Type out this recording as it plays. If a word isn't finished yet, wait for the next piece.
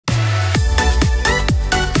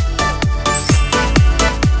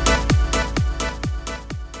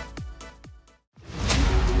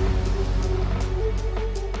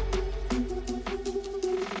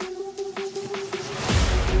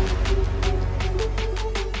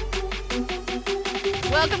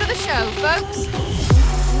Welcome to the show, folks.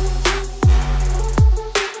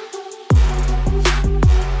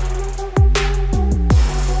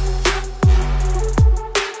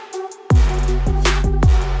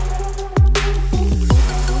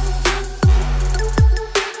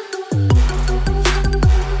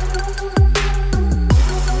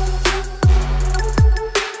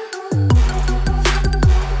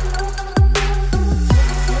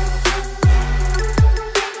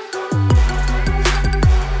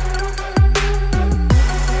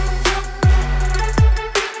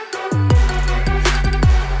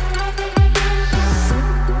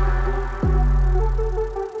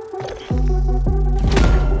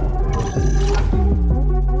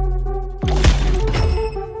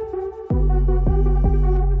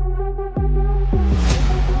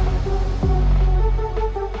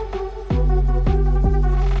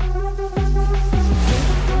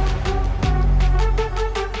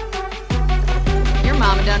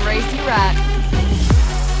 Done raised you right.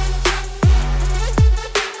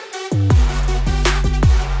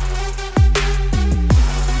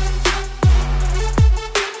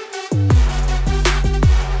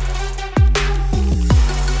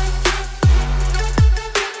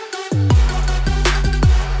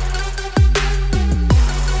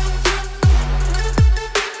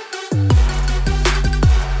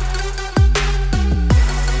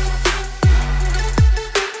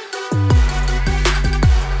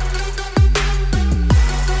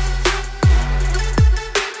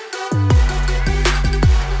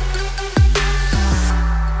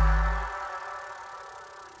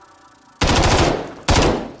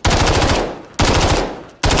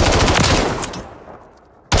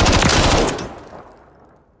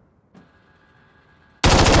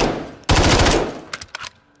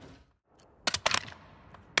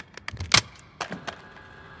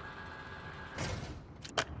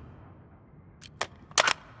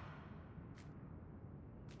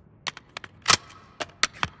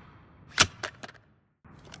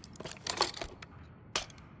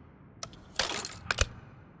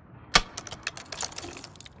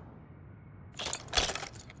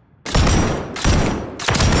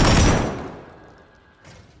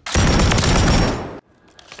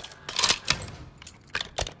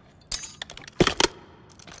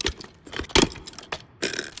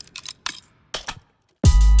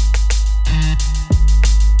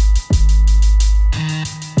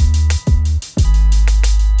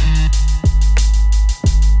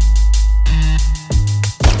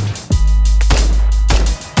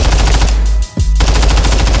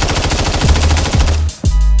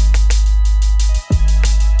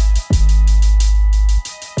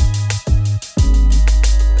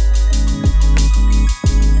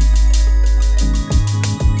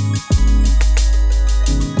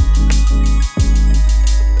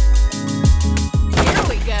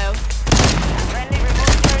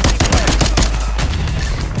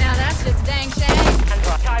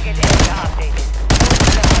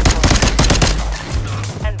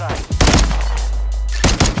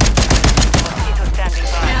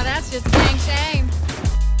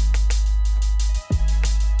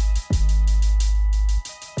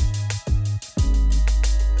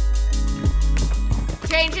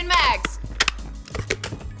 Changing mags.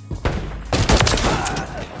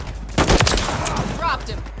 Dropped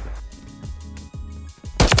him.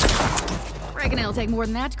 Reckon it'll take more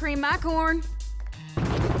than that to cream my corn.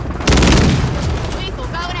 Lethal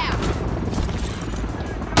going out.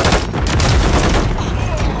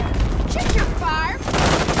 Check your fire.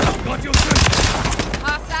 Got your shit.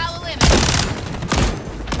 Hostile eliminated.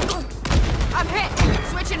 I'm hit.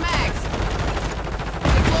 Switching mags.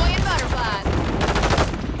 Deploying butterflies.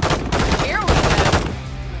 Here we go.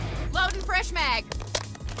 Loading fresh mag.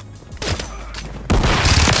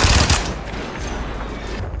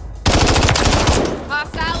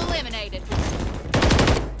 Hostile eliminated.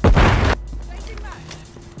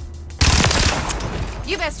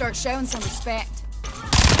 You best start showing some respect.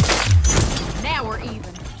 Now we're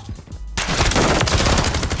even.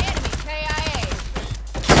 Enemy KIA.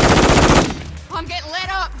 I'm getting lit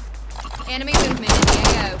up. Enemy movement in the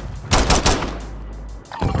AO.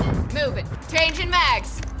 Moving. Changing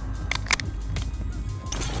mags.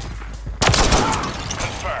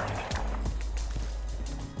 Confirmed.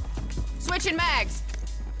 Switching mags.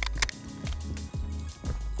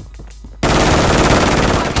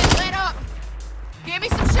 I'm getting lit up. Give me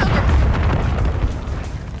some sugar.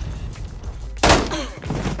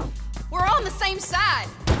 We're on the same side.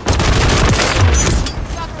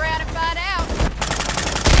 Fuck around and find out.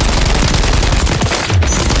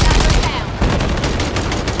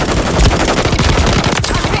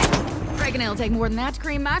 Reckon it'll take more than that to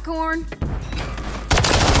cream my corn.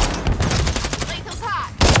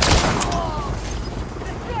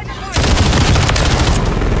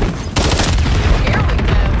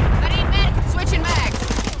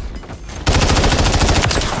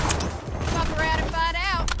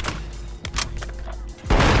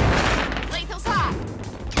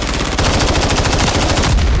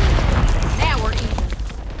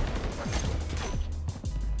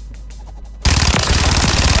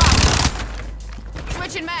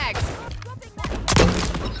 Switching mags.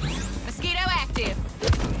 Mosquito active.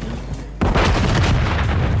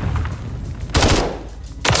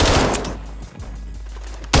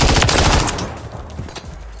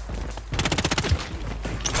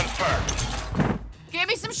 Confirmed. Give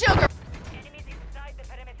me some sugar.